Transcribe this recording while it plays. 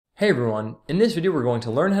Hey everyone, in this video we're going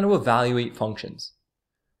to learn how to evaluate functions.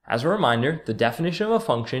 As a reminder, the definition of a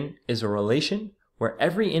function is a relation where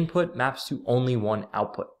every input maps to only one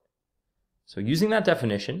output. So using that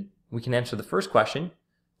definition, we can answer the first question,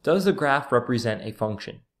 does the graph represent a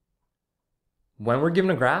function? When we're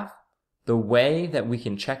given a graph, the way that we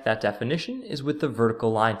can check that definition is with the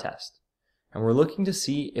vertical line test. And we're looking to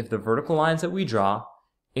see if the vertical lines that we draw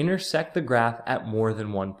intersect the graph at more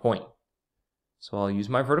than one point. So I'll use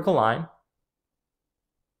my vertical line.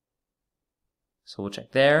 So we'll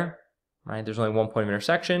check there, right? There's only one point of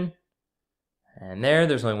intersection. And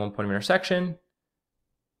there's only one point of intersection.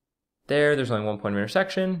 There's only one point of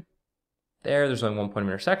intersection. There's only one point of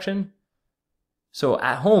intersection. So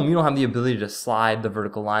at home, you don't have the ability to slide the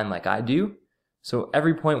vertical line like I do. So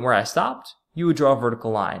every point where I stopped, you would draw a vertical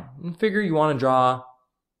line. And figure you want to draw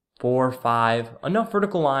 4 or 5, enough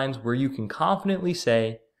vertical lines where you can confidently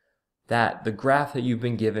say that the graph that you've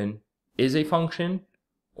been given is a function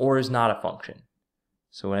or is not a function.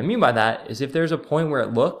 So what I mean by that is if there's a point where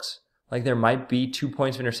it looks like there might be 2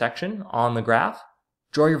 points of intersection on the graph,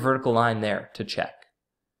 draw your vertical line there to check.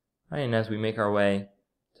 Right, and as we make our way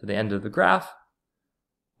to the end of the graph,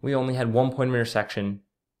 we only had 1 point of intersection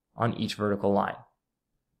on each vertical line.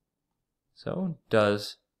 So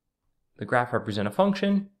does the graph represent a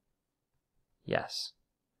function? Yes.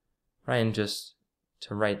 Right, and just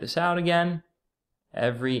to write this out again,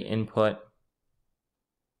 every input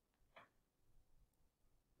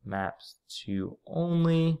maps to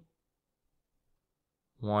only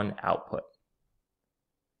one output.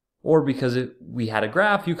 Or because we had a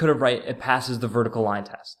graph, you could have written it passes the vertical line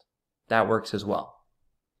test. That works as well.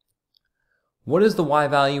 What is the y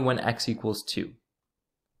value when x equals 2?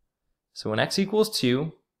 So when x equals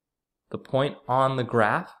 2, the point on the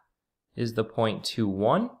graph is the point 2,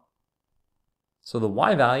 1. So the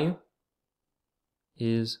y value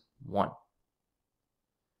is 1.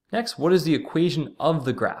 Next, what is the equation of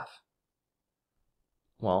the graph?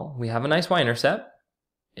 Well, we have a nice y-intercept.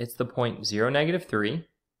 It's the point 0, -3.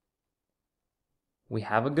 We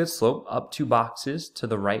have a good slope up 2 boxes to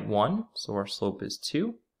the right 1, so our slope is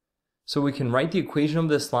 2. So we can write the equation of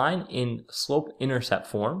this line in slope-intercept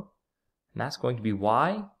form, and that's going to be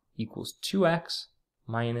y equals 2x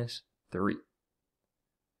minus 3.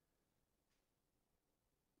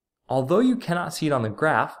 Although you cannot see it on the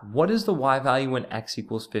graph, what is the y value when x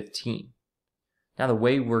equals 15? Now the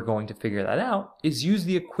way we're going to figure that out is use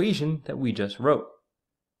the equation that we just wrote.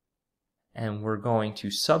 And we're going to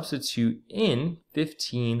substitute in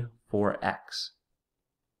 15 for x.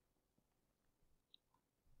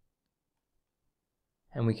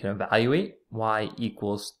 And we can evaluate y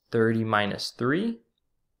equals 30 minus 3.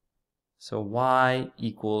 So y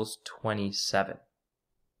equals 27.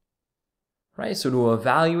 Right, so to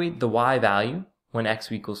evaluate the y value when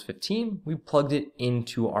x equals 15, we plugged it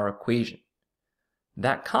into our equation.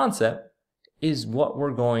 That concept is what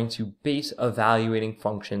we're going to base evaluating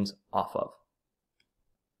functions off of.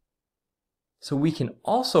 So we can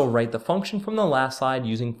also write the function from the last slide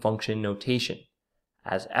using function notation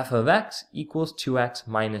as f of x equals 2x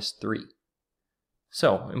minus 3.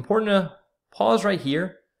 So important to pause right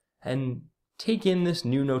here and take in this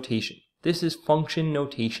new notation. This is function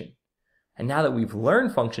notation. And now that we've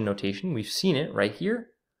learned function notation, we've seen it right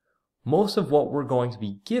here, most of what we're going to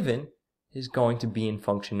be given is going to be in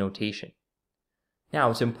function notation. Now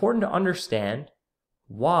it's important to understand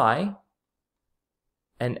y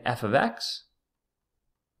and f of x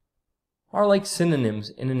are like synonyms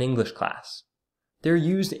in an English class. They're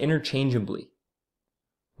used interchangeably.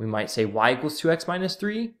 We might say y equals 2x minus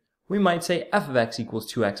 3. We might say f of x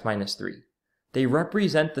equals 2x minus 3. They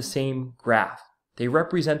represent the same graph. They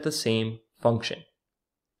represent the same function.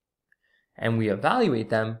 And we evaluate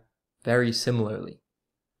them very similarly.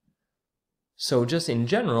 So just in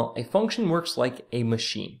general, a function works like a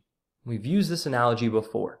machine. We've used this analogy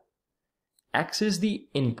before. X is the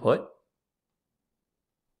input.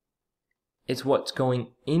 It's what's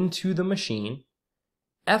going into the machine.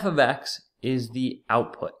 F of x is the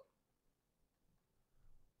output,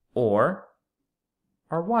 or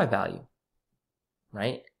our y value,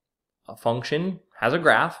 right? A function has a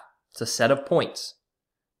graph. It's a set of points.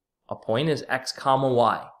 A point is x comma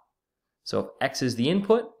y. So if x is the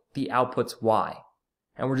input, the output's y.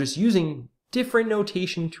 And we're just using different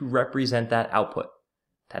notation to represent that output.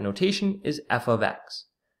 That notation is f of x.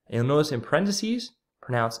 And you'll notice in parentheses,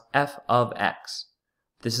 pronounce f of x.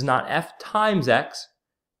 This is not f times x,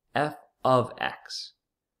 f of x.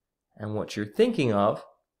 And what you're thinking of,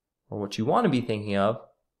 or what you want to be thinking of,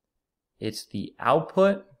 it's the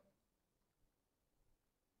output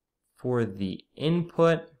for the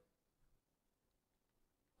input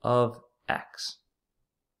of x.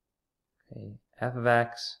 Okay, f of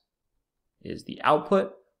x is the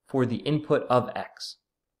output for the input of x.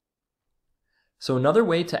 So another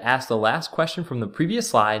way to ask the last question from the previous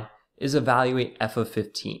slide is evaluate f of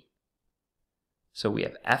 15. So we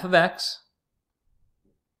have f of x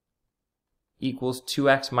equals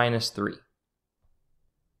 2x minus 3.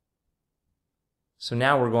 So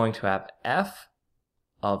now we're going to have f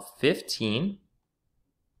of 15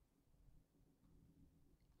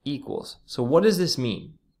 equals. So what does this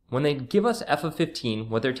mean? When they give us f of 15,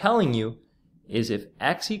 what they're telling you is if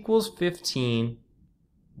x equals 15,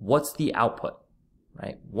 what's the output,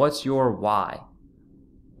 right? What's your y?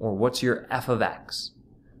 Or what's your f of x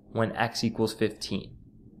when x equals 15?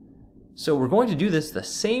 So we're going to do this the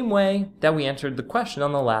same way that we answered the question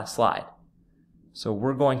on the last slide. So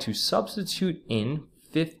we're going to substitute in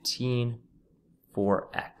 15 for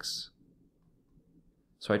x.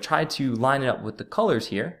 So I tried to line it up with the colors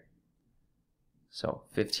here. So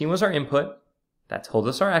 15 was our input. That told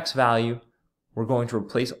us our x value. We're going to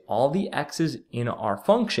replace all the x's in our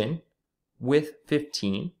function with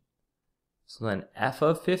 15. So then f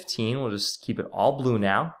of 15, we'll just keep it all blue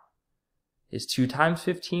now, is 2 times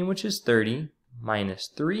 15, which is 30, minus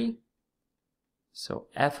 3. So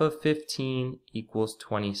f of 15 equals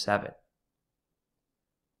 27.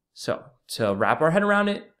 So to wrap our head around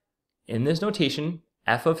it, in this notation,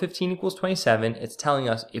 f of 15 equals 27, it's telling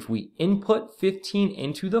us if we input 15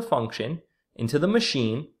 into the function, into the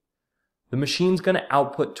machine's going to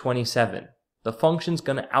output 27. The function's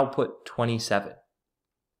going to output 27.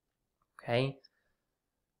 Okay?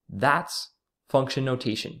 That's function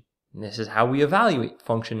notation. And this is how we evaluate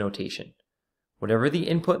function notation. Whatever the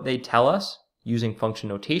input they tell us using function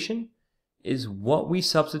notation is what we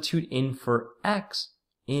substitute in for x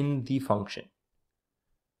in the function.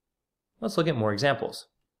 Let's look at more examples.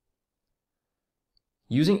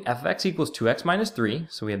 Using f of x equals 2x minus 3,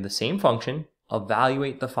 so we have the same function,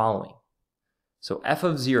 evaluate the following. So f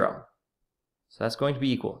of 0, so that's going to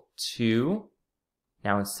be equal to,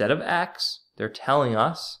 now instead of x, they're telling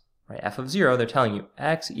us, right, f of 0, they're telling you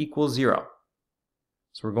x equals 0.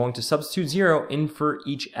 So we're going to substitute 0 in for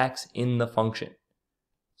each x in the function.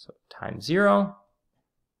 So times 0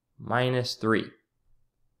 minus 3.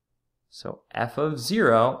 So f of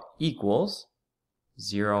 0 equals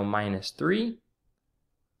 0 minus 3.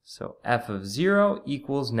 So f of 0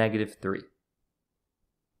 equals negative 3.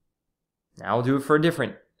 Now we'll do it for a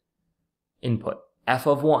different input, f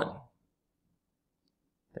of 1.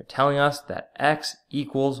 They're telling us that x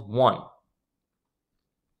equals 1.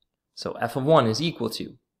 So f of 1 is equal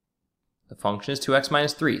to, the function is 2x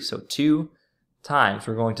minus 3, so 2 times,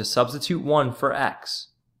 we're going to substitute 1 for x,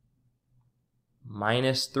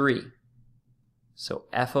 minus 3. So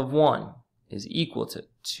f of 1 is equal to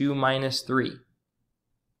 2 minus 3.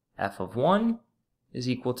 F of 1 is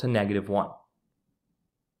equal to negative 1.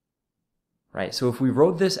 Right, so if we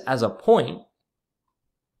wrote this as a point,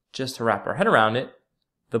 just to wrap our head around it,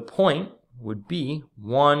 the point would be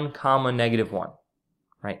 1 comma negative 1.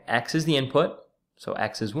 Right, x is the input, so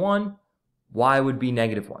x is 1, y would be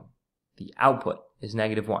negative 1. The output is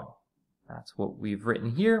negative 1. That's what we've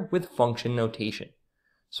written here with function notation.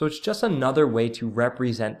 So it's just another way to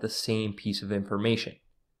represent the same piece of information.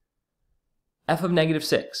 F of negative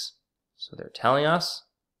 6. So they're telling us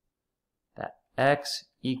that x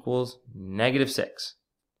equals negative 6.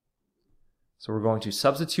 So we're going to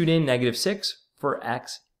substitute in negative 6 for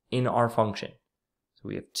x in our function. So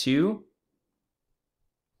we have 2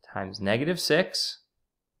 times negative 6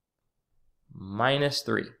 minus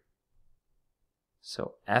 3.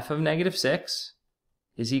 So f of negative 6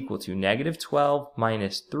 is equal to negative 12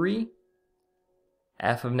 minus 3.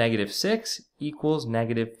 F of negative 6 equals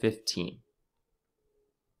negative 15.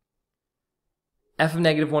 F of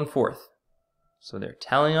negative 1/4. So they're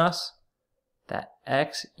telling us that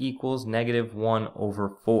x equals negative 1 over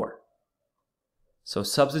 4. So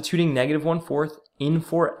substituting negative 1/4 in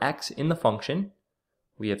for x in the function,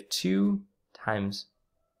 we have 2 times,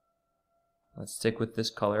 let's stick with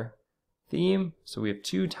this color theme, so we have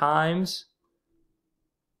 2 times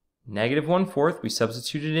negative 1/4, we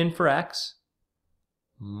substituted in for x,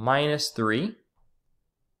 minus 3.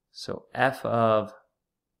 So f of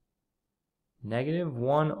negative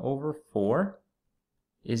 1 over 4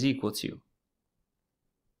 is equal to,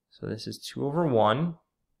 so this is 2 over 1.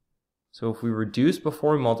 So if we reduce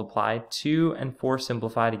before we multiply, 2 and 4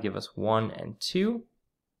 simplify to give us 1 and 2.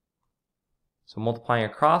 So multiplying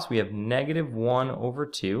across, we have negative 1 over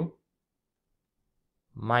 2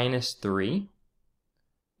 minus 3.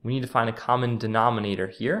 We need to find a common denominator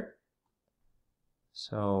here.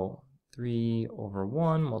 So 3 over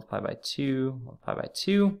 1 multiplied by 2 multiplied by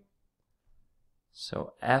 2.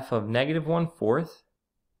 So f of negative 1/4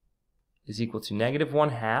 is equal to negative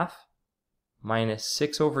 1/2 minus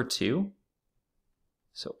 6 over 2.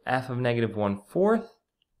 So f of negative 1/4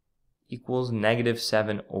 equals negative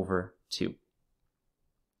 7 over 2.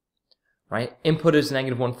 Right? Input is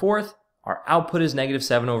negative 1/4. Our output is negative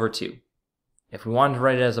 7 over 2. If we wanted to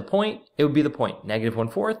write it as a point, it would be the point negative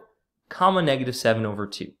 1/4, comma negative 7 over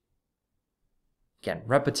 2. Again,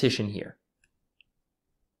 repetition here.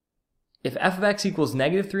 If f of x equals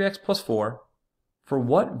negative 3x plus 4, for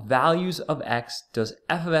what values of x does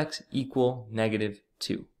f of x equal negative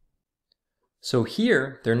 2? So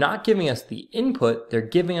here, they're not giving us the input, they're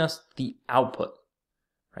giving us the output.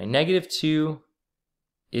 Right? Negative 2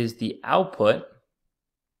 is the output.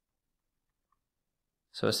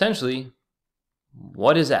 So essentially,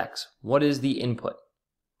 what is x? What is the input?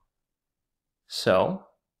 So,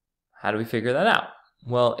 how do we figure that out?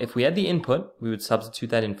 Well, if we had the input, we would substitute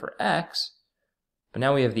that in for x, but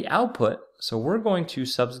now we have the output, so we're going to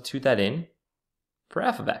substitute that in for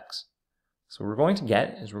f of x. So what we're going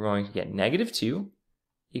to get negative 2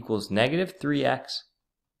 equals negative 3x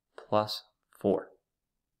plus 4.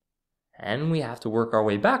 And we have to work our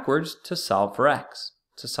way backwards to solve for x,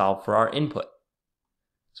 to solve for our input.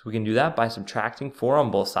 So we can do that by subtracting 4 on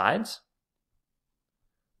both sides.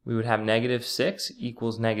 We would have negative 6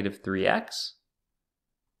 equals negative 3x.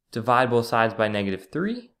 Divide both sides by negative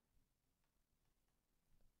 3.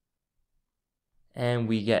 And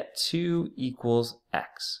we get 2 equals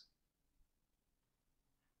x.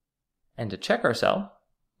 And to check ourselves,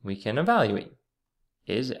 we can evaluate.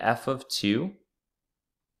 Is f of 2,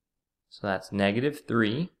 so that's negative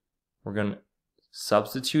 3. We're going to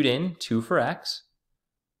substitute in 2 for x.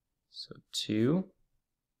 So 2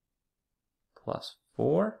 plus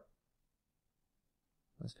 4.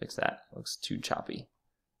 Let's fix that. It looks too choppy.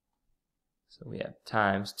 So we have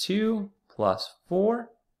times 2 plus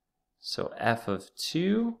 4. So f of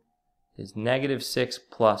 2 is negative 6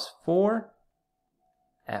 plus 4.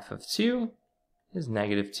 F of 2 is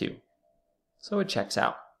negative 2. So it checks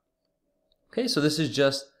out. Okay, so this is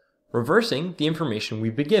just reversing the information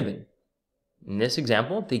we've been given. In this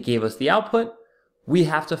example, they gave us the output. We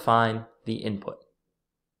have to find the input.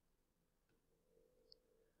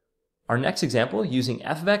 Our next example, using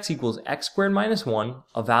f of x equals x squared minus 1,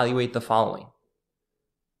 evaluate the following.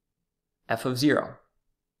 F of 0.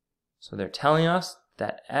 So they're telling us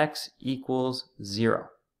that x equals 0.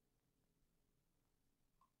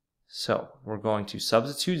 So we're going to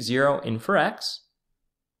substitute 0 in for x.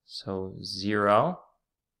 So 0,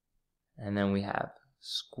 and then we have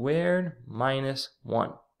squared minus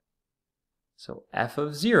 1. So f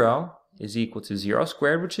of 0 is equal to 0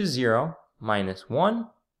 squared, which is 0, minus 1.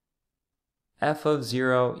 F of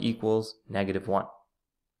 0 equals negative 1.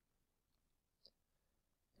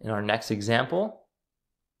 In our next example,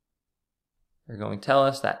 they're going to tell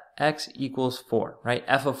us that x equals 4, right?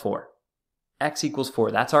 F of 4. X equals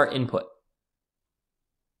 4, that's our input.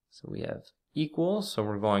 So we have equals, so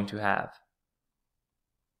we're going to have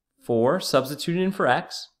 4 substituted in for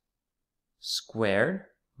x, squared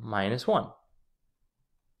minus 1.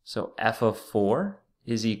 So f of 4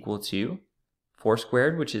 is equal to 4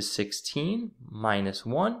 squared, which is 16, minus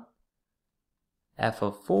 1. F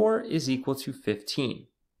of 4 is equal to 15.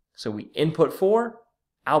 So we input 4,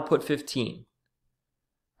 output 15.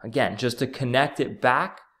 Again, just to connect it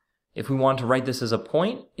back, if we want to write this as a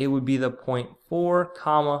point, it would be the point 4,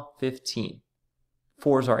 comma 15.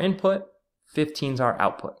 4 is our input, 15 is our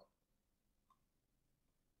output.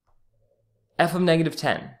 F of negative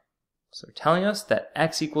 10. So they're telling us that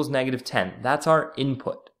x equals negative 10. That's our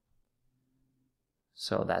input.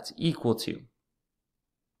 So that's equal to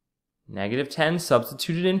negative 10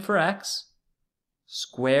 substituted in for x,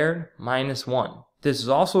 squared minus 1. This is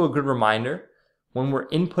also a good reminder. When we're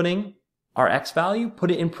inputting our x value,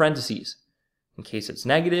 put it in parentheses. In case it's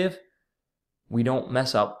negative, we don't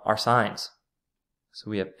mess up our signs. So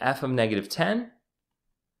we have f of negative 10.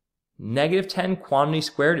 Negative 10 quantity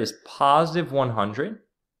squared is positive 100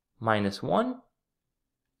 minus 1.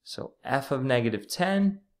 So f of negative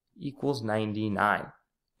 10 equals 99.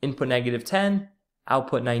 Input negative 10,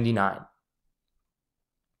 output 99.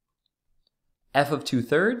 F of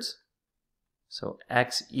 2/3. So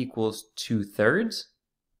x equals 2/3.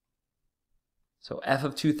 So f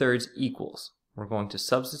of 2/3 equals, we're going to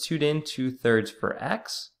substitute in 2/3 for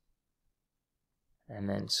x, and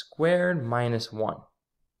then squared minus 1.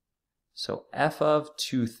 So f of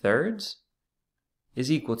 2/3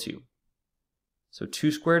 is equal to, so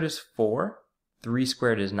 2 squared is 4, 3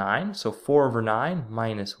 squared is 9, so 4 over 9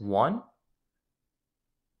 minus 1.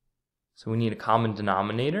 So we need a common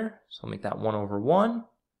denominator. So I'll make that 1 over 1.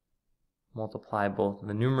 Multiply both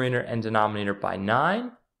the numerator and denominator by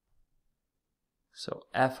 9. So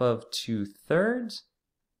f of 2/3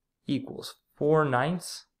 equals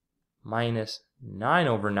 4/9 minus 9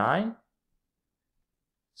 over 9.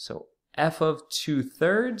 So f of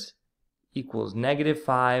 2/3 equals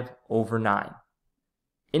 -5 over 9.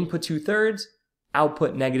 Input 2/3,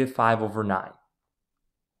 output -5 over 9.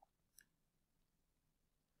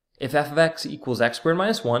 If f of x equals x squared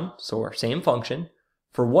minus 1, so our same function,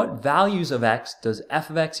 for what values of x does f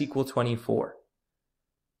of x equal 24?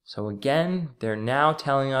 So again, they're now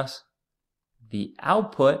telling us the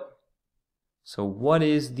output. So what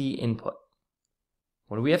is the input?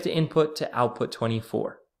 What do we have to input to output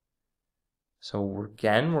 24? So we're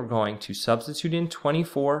going to substitute in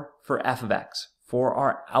 24 for f of x for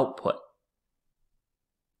our output.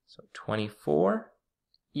 So 24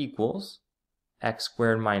 equals x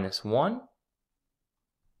squared minus 1.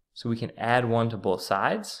 So we can add 1 to both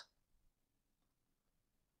sides.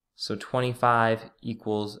 So 25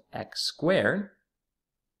 equals x squared.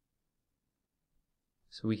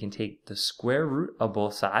 So we can take the square root of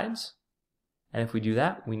both sides. And if we do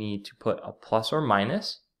that, we need to put a plus or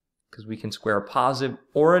minus, because we can square a positive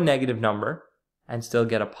or a negative number and still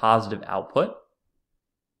get a positive output.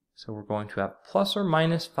 So we're going to have plus or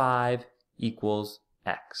minus 5 equals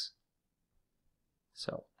x.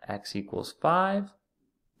 So x equals 5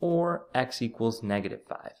 or x equals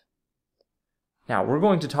 -5. Now we're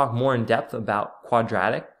going to talk more in depth about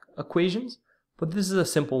quadratic equations, but this is a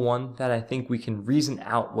simple one that I think we can reason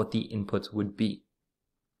out what the inputs would be.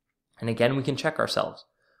 And again, we can check ourselves.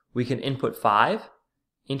 We can input 5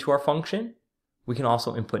 into our function. We can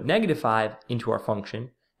also input -5 into our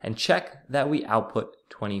function and check that we output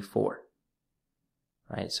 24.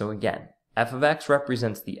 Right, so again, f of x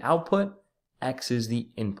represents the output, x is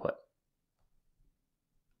the input.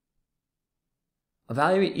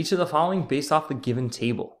 Evaluate each of the following based off the given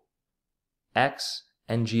table, x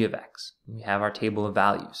and g of x. We have our table of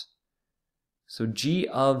values. So g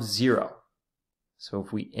of 0. So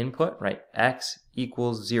if we input, right, x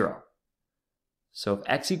equals 0. So if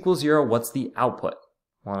x equals 0, what's the output?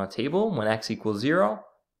 Well, on a table, when x equals 0,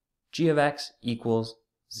 g of x equals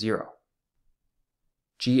 0.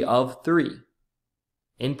 G of 3.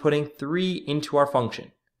 Inputting 3 into our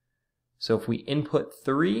function. So if we input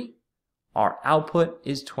 3, our output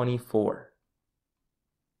is 24.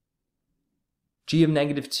 G of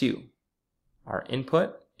 -2. Our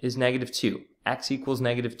input is -2. X equals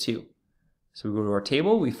 -2. So we go to our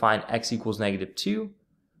table, we find x equals -2.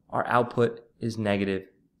 Our output is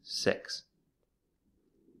 -6.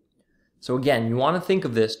 So again, you want to think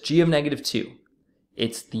of this g of -2.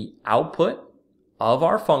 It's the output of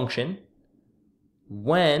our function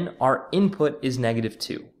when our input is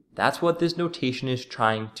 -2. That's what this notation is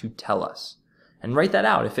trying to tell us. And write that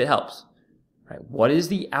out if it helps. Right? What is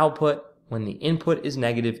the output when the input is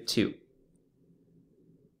 -2?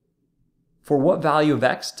 For what value of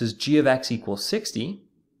x does g of x equal 60?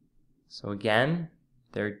 So again,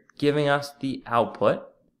 they're giving us the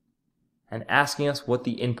output and asking us what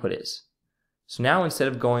the input is. So now instead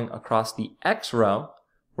of going across the x row,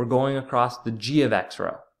 we're going across the g of x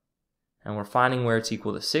row. And we're finding where it's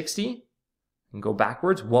equal to 60. And go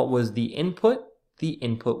backwards. What was the input? The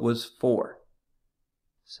input was 4.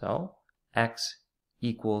 So x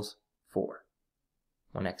equals 4.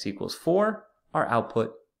 When x equals 4, our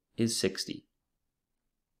output is 60.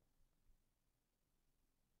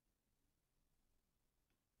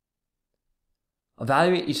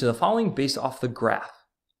 Evaluate each of the following based off the graph.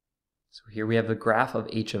 So here we have the graph of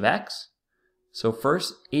h of x. So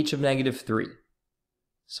first, h of -3.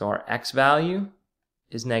 So our x value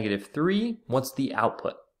is -3. What's the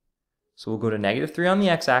output? So we'll go to -3 on the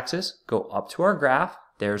x-axis, go up to our graph.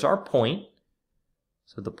 There's our point.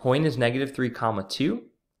 So the point is -3, 2.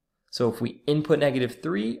 So if we input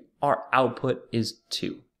 -3, our output is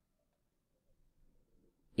 2.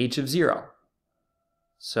 H of 0.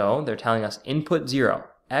 So they're telling us input 0.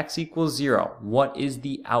 X equals 0. What is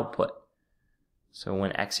the output? So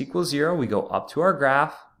when x equals 0, we go up to our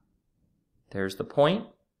graph. There's the point.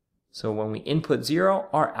 So when we input 0,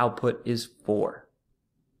 our output is 4.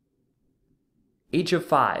 H of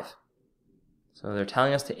 5. So they're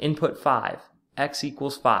telling us to input 5. X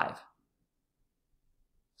equals 5.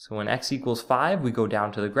 So when x equals 5, we go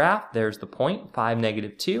down to the graph. There's the point, 5,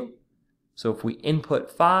 -2. So if we input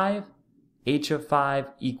 5, h of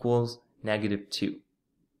 5 equals -2.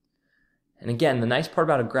 And again, the nice part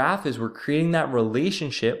about a graph is we're creating that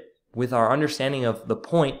relationship with our understanding of the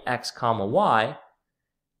point x comma y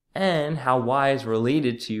and how y is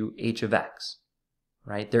related to h of x.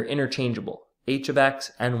 right? They're interchangeable. H of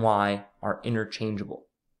x and y are interchangeable.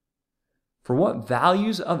 For what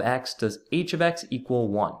values of x does h of x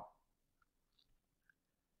equal 1?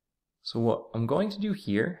 So what I'm going to do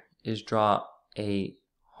here is draw a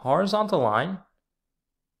horizontal line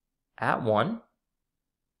at 1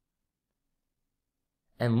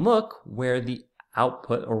 and look where the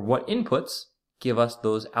output, or what inputs give us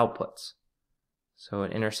those outputs. So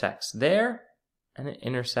it intersects there and it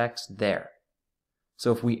intersects there.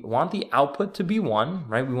 So if we want the output to be 1,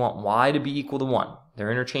 right, we want y to be equal to 1.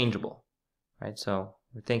 They're interchangeable, right? So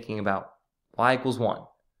we're thinking about y equals 1.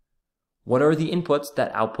 What are the inputs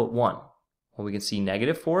that output 1? Well, we can see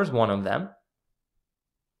 -4 is one of them.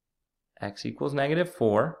 X equals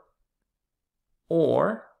 -4.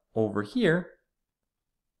 Or over here,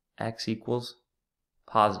 x equals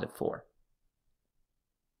 +4.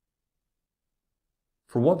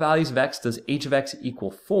 For what values of x does h of x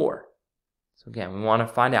equal 4? So again, we want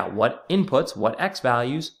to find out what inputs, what x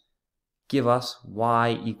values, give us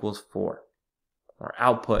y equals 4, or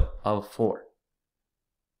output of 4.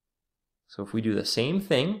 So if we do the same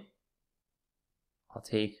thing, I'll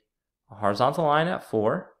take a horizontal line at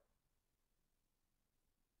 4,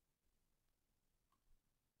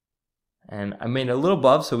 and I made it a little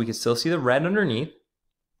above so we can still see the red underneath.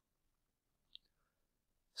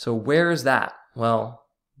 So where is that? Well,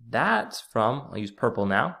 that's from, I'll use purple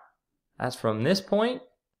now, that's from this point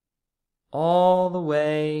all the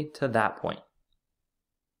way to that point.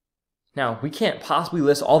 Now, we can't possibly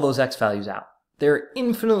list all those x values out. There are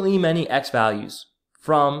infinitely many x values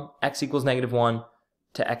from x equals -1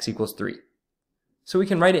 to x equals 3. So we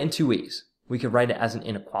can write it in two ways. We could write it as an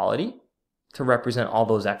inequality to represent all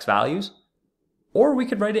those x values, or we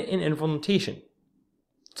could write it in interval notation.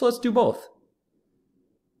 So let's do both.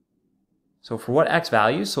 So for what x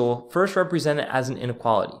values, so we'll first represent it as an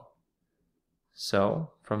inequality.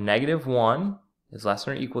 So from -1 is less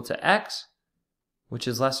than or equal to x, which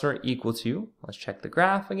is less than or equal to, let's check the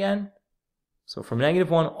graph again. So from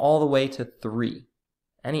 -1 all the way to 3.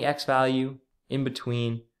 Any x value in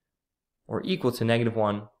between or equal to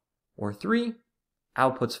 -1 or 3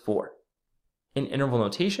 outputs 4. In interval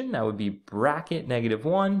notation, that would be bracket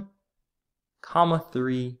 -1, comma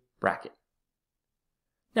 3, bracket.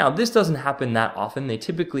 Now, this doesn't happen that often. They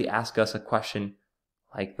typically ask us a question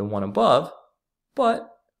like the one above,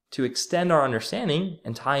 but to extend our understanding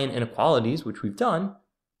and tie in inequalities, which we've done,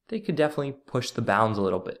 they could definitely push the bounds a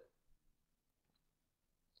little bit.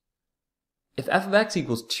 If f of x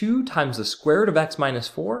equals 2 times the square root of x minus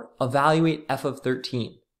 4, evaluate f of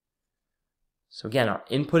 13. So again, our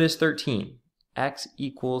input is 13. X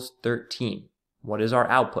equals 13. What is our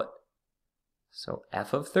output? So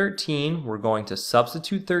f of 13, we're going to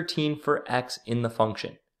substitute 13 for x in the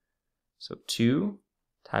function. So 2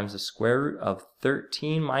 times the square root of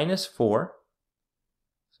 13 minus 4.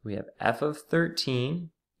 So we have f of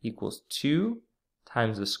 13 equals 2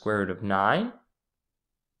 times the square root of 9,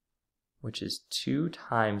 which is 2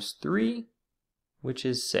 times 3, which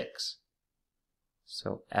is 6.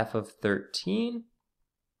 So f of 13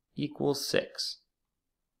 equals 6.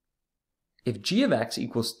 If g of x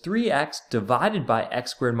equals 3x divided by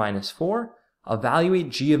x squared minus 4, evaluate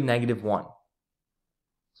g of -1.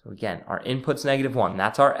 So again, our input's -1.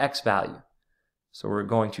 That's our x value. So we're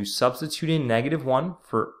going to substitute in -1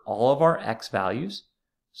 for all of our x values.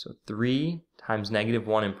 So 3 times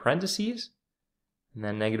 -1 in parentheses, and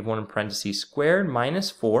then -1 in parentheses squared minus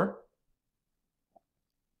 4.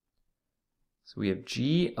 So we have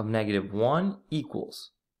g of -1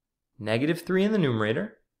 equals -3 in the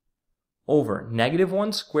numerator over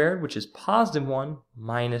 -1 squared, which is +1,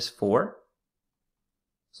 minus 4.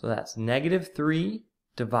 So that's -3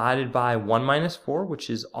 divided by 1 minus 4, which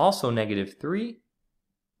is also -3,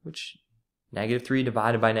 which -3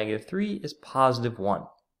 divided by -3 is +1.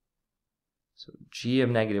 So g of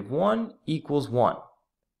 -1 equals 1.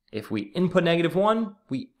 If we input -1,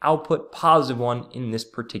 we output +1 in this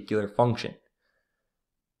particular function.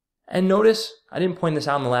 And notice, I didn't point this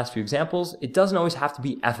out in the last few examples, it doesn't always have to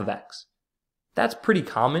be f of x. That's pretty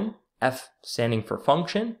common, f standing for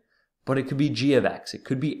function, but it could be g of x, it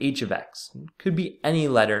could be h of x, it could be any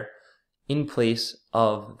letter in place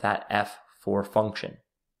of that f for function.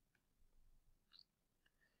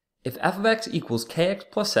 If f of x equals kx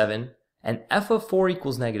plus 7 and f of 4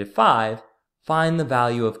 equals -5, find the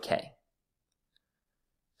value of k.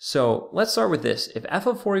 So let's start with this. If f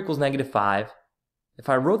of 4 equals -5, if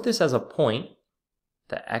I wrote this as a point,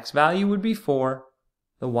 the x value would be 4,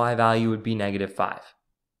 the y value would be -5.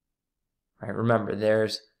 Right, remember,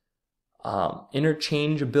 there's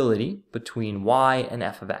interchangeability between y and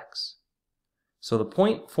f of x. So the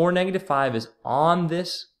point 4, -5 is on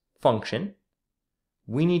this function.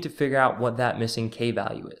 We need to figure out what that missing k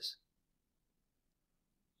value is.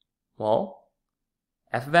 Well,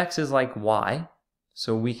 f of x is like y,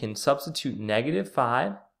 so we can substitute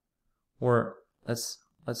 -5, or let's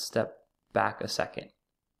step back a second.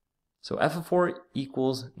 So f of 4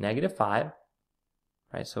 equals -5,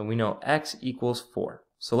 right? So we know x equals 4.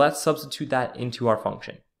 So let's substitute that into our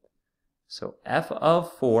function. So f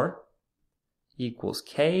of 4 equals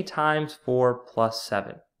k times 4 plus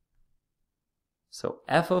 7. So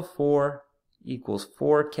f of 4 equals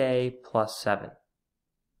 4k plus 7.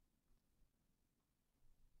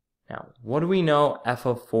 Now, what do we know f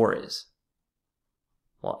of 4 is?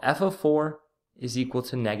 Well, f of 4 is equal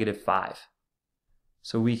to -5.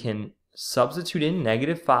 So we can substitute in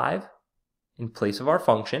 -5 in place of our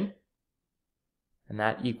function, and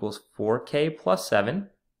that equals 4k plus 7.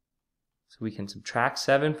 So we can subtract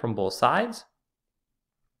 7 from both sides.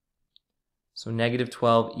 So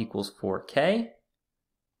 -12 equals 4k.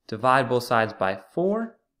 Divide both sides by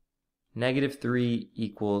 4. -3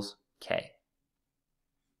 equals k.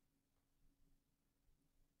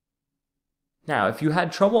 Now, if you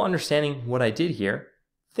had trouble understanding what I did here,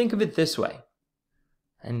 think of it this way.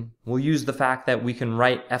 And we'll use the fact that we can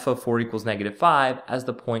write f of 4 equals -5 as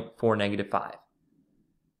the point 4, -5.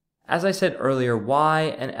 As I said earlier, y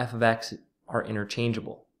and f of x are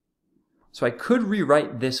interchangeable. So I could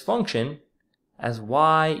rewrite this function as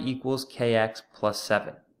y equals kx plus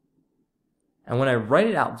 7. And when I write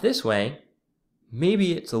it out this way,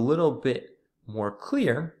 maybe it's a little bit more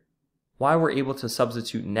clear why we're able to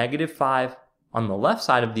substitute -5 on the left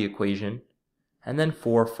side of the equation and then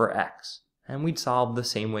 4 for x. And we'd solve the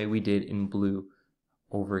same way we did in blue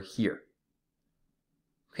over here.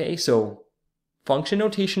 Okay, so function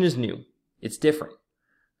notation is new. It's different.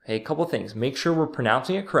 Okay, a couple things. Make sure we're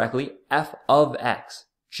pronouncing it correctly. F of x,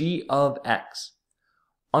 g of x.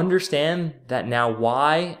 Understand that now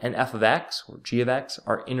y and f of x, or g of x,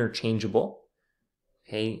 are interchangeable.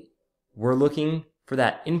 Okay, we're looking for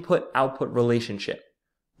that input-output relationship,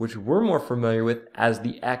 which we're more familiar with as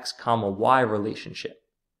the x comma y relationship.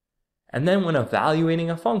 And then when evaluating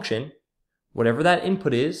a function, whatever that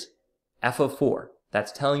input is, f of 4,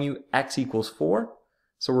 that's telling you x equals 4.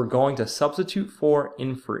 So we're going to substitute 4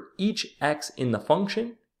 in for each x in the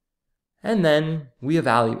function, and then we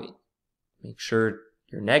evaluate. Make sure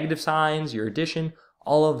your negative signs, your addition,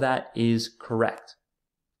 all of that is correct.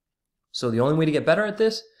 So the only way to get better at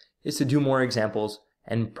this is to do more examples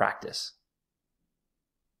and practice.